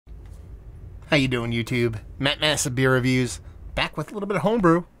How you doing, YouTube? Matt Massive Beer Reviews, back with a little bit of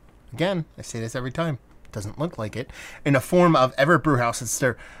homebrew. Again, I say this every time. Doesn't look like it. In the form of Everett Brewhouse, it's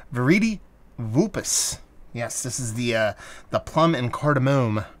their Viridi Vulpes. Yes, this is the Plum and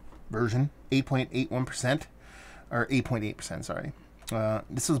Cardamom version, 8.81%, or 8.8%, sorry.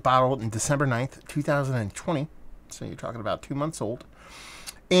 This was bottled in December 9th, 2020, so you're talking about 2 months old.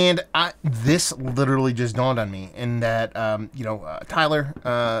 And this literally just dawned on me in that, Tyler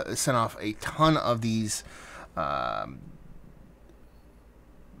sent off a ton of these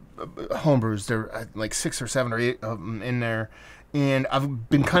homebrews. There are like 6 or 7 or 8 of them in there. And I've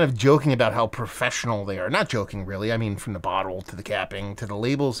been kind of joking about how professional they are. Not joking, really. I mean, from the bottle to the capping to the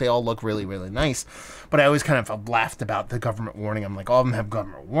labels, they all look really, really nice. But I always kind of laughed about the government warning. I'm like, all of them have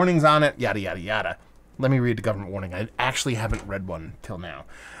government warnings on it, yada, yada, yada. Let me read the government warning. I actually haven't read one till now.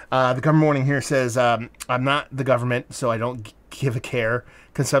 The government warning here says, I'm not the government, so I don't give a care.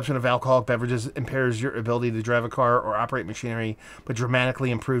 Consumption of alcoholic beverages impairs your ability to drive a car or operate machinery, but dramatically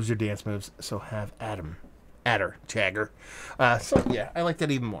improves your dance moves. So have Adder, Jagger. So, yeah, I like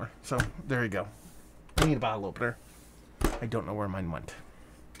that even more. So, there you go. I need a bottle opener. I don't know where mine went.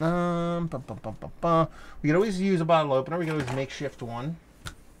 We can always use a bottle opener. We can always makeshift one.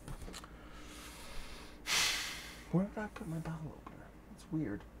 Where did I put my bottle opener? It's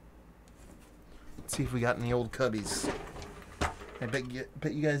weird. Let's see if we got any old cubbies. I bet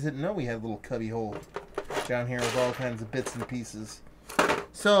you guys didn't know we had a little cubby hole down here with all kinds of bits and pieces.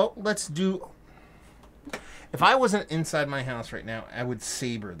 So, let's do... If I wasn't inside my house right now, I would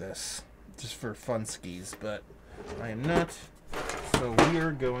saber this just for fun skis, but I am not. So we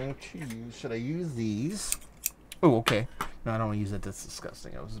are going to use, should I use these? Oh, okay. No, I don't want to use that. That's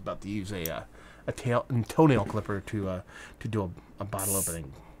disgusting. I was about to use a toenail clipper to do a bottle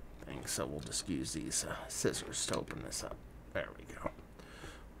opening thing. So we'll just use these scissors to open this up. There we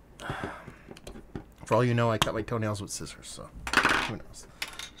go. For all you know, I cut my toenails with scissors, so who knows.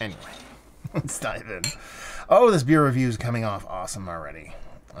 Anyway, let's dive in. Oh, this beer review is coming off awesome already.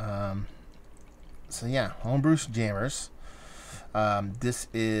 So yeah, Homebrew Jammers. This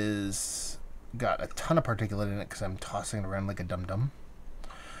is got a ton of particulate in it because I'm tossing it around like a dum-dum.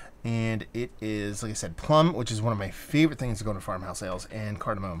 And it is, like I said, Plum, which is one of my favorite things to go to Farmhouse ales, and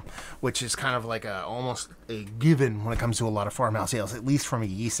Cardamom, which is kind of like almost a given when it comes to a lot of Farmhouse ales, at least from a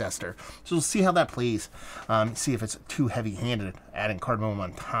yeast ester. So we'll see how that plays. See if it's too heavy-handed, adding Cardamom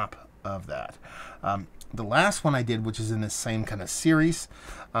on top of that. The last one I did, which is in the same kind of series,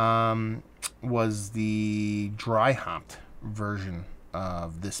 was the dry hopped version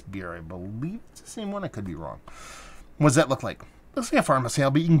of this beer. I believe it's the same one. I could be wrong. What does that look like? Looks like a Farmhouse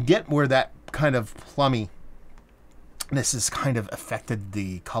ale, but you can get where that kind of plummy, this has kind of affected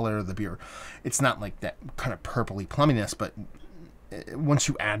the color of the beer. It's not like that kind of purpley plumminess, but once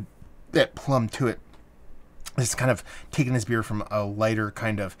you add that plum to it, it's kind of taking this beer from a lighter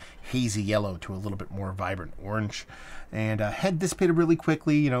kind of hazy yellow to a little bit more vibrant orange. And had dissipated really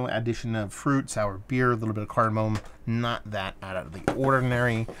quickly, you know, addition of fruit, sour beer, a little bit of cardamom. Not that out of the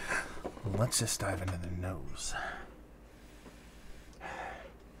ordinary. Let's just dive into the nose.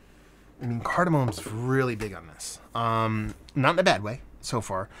 I mean, cardamom's really big on this. Not in a bad way so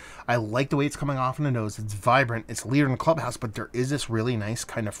far. I like the way it's coming off in the nose. It's vibrant. It's layered in the clubhouse, but there is this really nice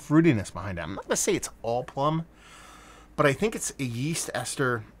kind of fruitiness behind it. I'm not going to say it's all plum, but I think it's a yeast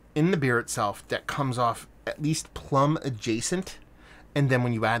ester in the beer itself that comes off at least plum adjacent. And then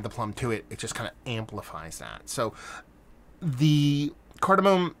when you add the plum to it, it just kind of amplifies that. So the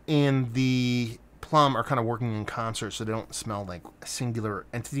cardamom and the plum are kind of working in concert, so they don't smell like singular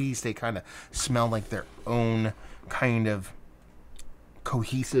entities. They kind of smell like their own kind of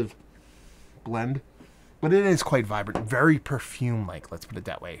cohesive blend. But it is quite vibrant, very perfume-like, let's put it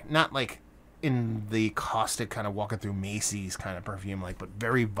that way. Not like in the caustic kind of walking through Macy's kind of perfume-like, but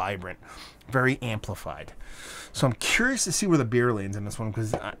very vibrant, very amplified. So I'm curious to see where the beer lands in this one,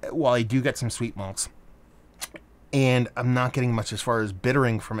 because while I do get some sweet malts, and I'm not getting much as far as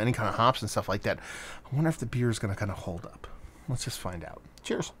bittering from any kind of hops and stuff like that, I wonder if the beer is going to kind of hold up. Let's just find out.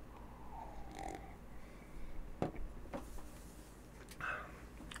 Cheers.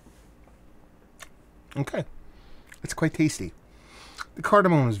 Okay. It's quite tasty. The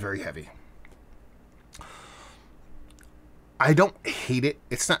cardamom is very heavy. I don't hate it.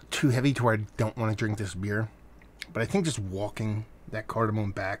 It's not too heavy to where I don't want to drink this beer. But I think just walking that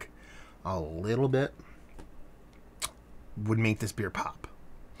cardamom back a little bit would make this beer pop.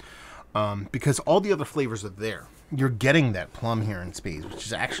 Because all the other flavors are there. You're getting that plum here in spades, which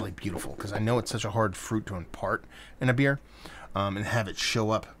is actually beautiful, because I know it's such a hard fruit to impart in a beer, and have it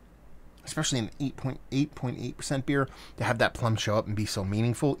show up especially an 8.8% beer, to have that plum show up and be so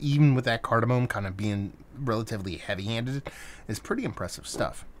meaningful, even with that cardamom kind of being relatively heavy-handed, is pretty impressive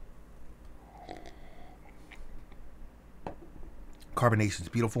stuff. Carbonation is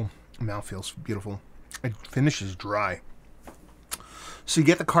beautiful. Mouthfeel's beautiful. It finishes dry. So you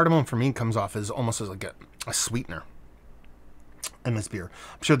get the cardamom, for me, comes off as almost as like a sweetener in this beer.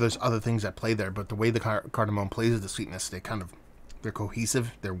 I'm sure there's other things that play there, but the way the cardamom plays with the sweetness, they're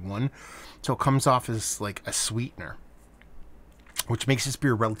cohesive. They're one. So it comes off as like a sweetener, which makes this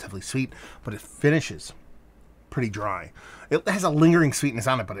beer relatively sweet, but it finishes pretty dry. It has a lingering sweetness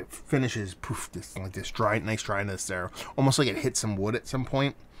on it, but it finishes like this nice dryness there, almost like it hit some wood at some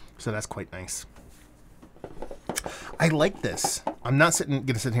point. So that's quite nice. I like this. I'm not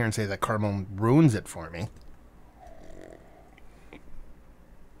gonna sit here and say that cardamom ruins it for me.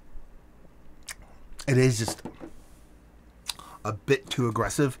 It is just a bit too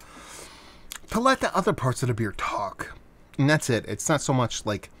aggressive to let the other parts of the beer talk, and that's it. It's not so much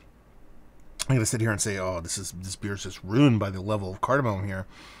like I'm gonna sit here and say, "Oh, this beer's just ruined by the level of cardamom here,"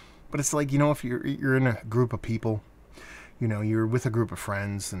 but it's like, you know, if you're in a group of people, you know, you're with a group of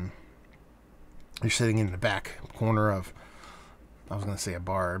friends, and you're sitting in the back corner of, I was gonna say a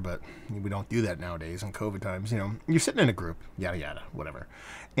bar, but we don't do that nowadays in COVID times. You know, you're sitting in a group, yada yada, whatever,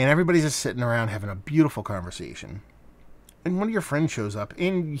 and everybody's just sitting around having a beautiful conversation. And one of your friends shows up,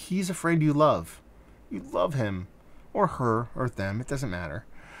 and he's a friend you love. You love him, or her, or them. It doesn't matter.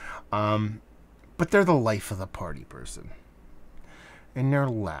 But they're the life of the party person. And they're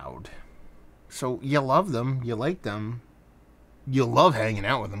loud. So you love them. You like them. You love hanging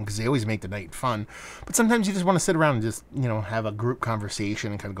out with them because they always make the night fun. But sometimes you just want to sit around and just, you know, have a group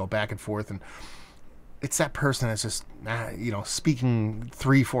conversation and kind of go back and forth. And it's that person that's just, you know, speaking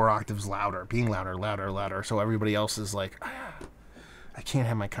 3-4 octaves louder, being louder. So everybody else is like, I can't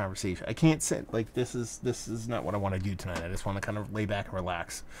have my conversation. I can't sit. Like, this is not what I want to do tonight. I just want to kind of lay back and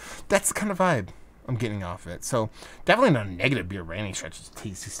relax. That's the kind of vibe I'm getting off it. So definitely not a negative beer by any stretch. It's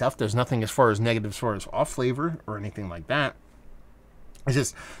tasty stuff. There's nothing as far as negative as far as off flavor or anything like that. It's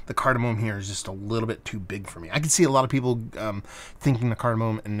just the cardamom here is just a little bit too big for me. I can see a lot of people thinking the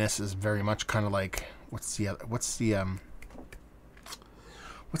cardamom in this is very much kind of like, what's the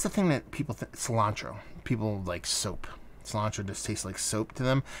thing that people think? Cilantro. People like soap. Cilantro just tastes like soap to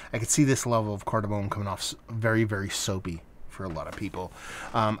them. I could see this level of cardamom coming off very, very soapy for a lot of people.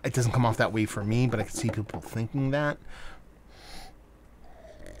 It doesn't come off that way for me, but I could see people thinking that.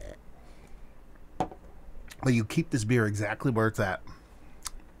 But you keep this beer exactly where it's at,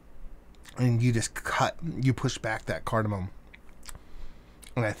 and you just you push back that cardamom.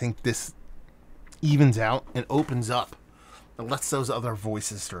 And I think this evens out and opens up and lets those other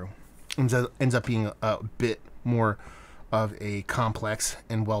voices through. Ends up being a bit more of a complex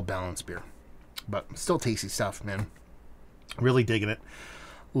and well-balanced beer. But still tasty stuff, man. Really digging it.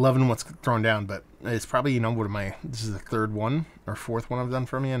 Loving what's thrown down, but it's probably, you know, this is the third one or fourth one I've done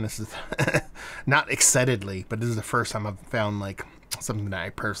from you, and this is not excitedly, but this is the first time I've found like something that I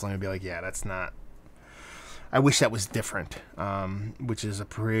personally would be like, yeah, that's not, I wish that was different, which is a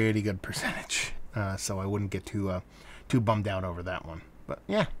pretty good percentage, so I wouldn't get too bummed out over that one. But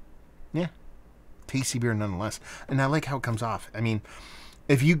yeah, tasty beer nonetheless, and I like how it comes off. I mean,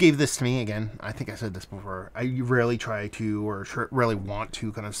 if you gave this to me, again, I think I said this before, I rarely try to or really want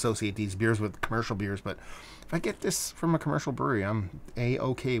to kind of associate these beers with commercial beers, but if I get this from a commercial brewery, I'm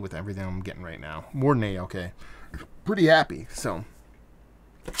A-okay with everything I'm getting right now. More than A-okay. Pretty happy. So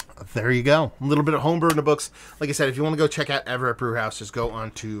there you go. A little bit of homebrew in the books. Like I said, if you want to go check out Everett Brewhouse, just go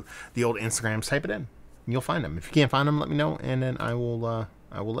onto the old Instagrams, type it in, and you'll find them. If you can't find them, let me know, and then I will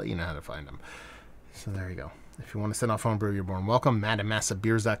let you know how to find them. So there you go. If you want to send off homebrew, you're more than welcome.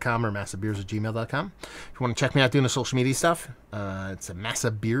 Matt@massabeers.com or massabeers@gmail.com. If you want to check me out doing the social media stuff, it's a Massa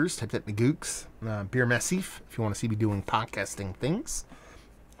Beers. Type that in the Gooks. Beer Massif. If you want to see me doing podcasting things.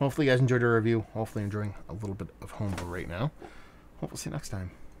 Hopefully you guys enjoyed the review. Hopefully enjoying a little bit of homebrew right now. Hope we'll see you next time.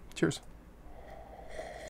 Cheers.